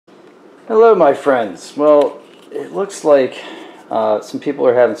Hello my friends. Well, it looks like some people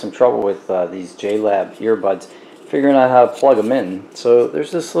are having some trouble with these JLab earbuds, figuring out how to plug them in. So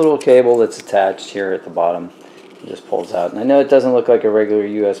there's this little cable that's attached here at the bottom. It just pulls out. And I know it doesn't look like a regular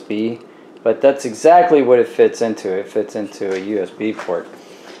USB, but that's exactly what it fits into. It fits into a USB port.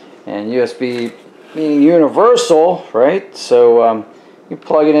 And USB meaning universal, right? So you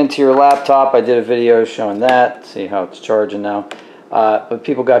plug it into your laptop. I did a video showing that. See how it's charging now. But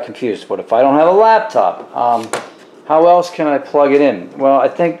people got confused. What if I don't have a laptop? How else can I plug it in? Well, I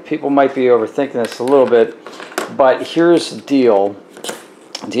think people might be overthinking this a little bit, but here's the deal.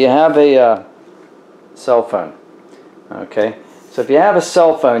 Do you have a cell phone? Okay, so if you have a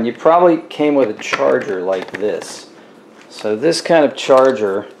cell phone, you probably came with a charger like this. So this kind of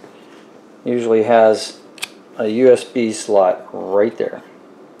charger usually has a USB slot right there.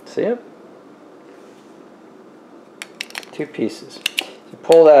 See it? Two pieces. You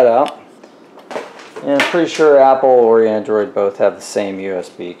pull that out, and I'm pretty sure Apple or Android both have the same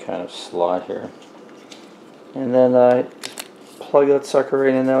USB kind of slot here. And then plug that sucker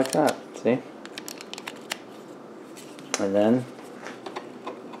right in there like that. See? And then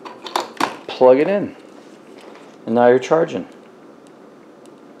plug it in. And now you're charging.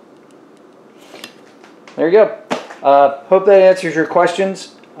 There you go. Hope that answers your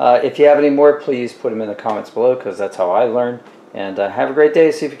questions. If you have any more, please put them in the comments below, because that's how I learn. And have a great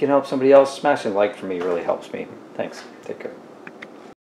day. See if you can help somebody else. Smashing like for me really helps me. Thanks. Take care.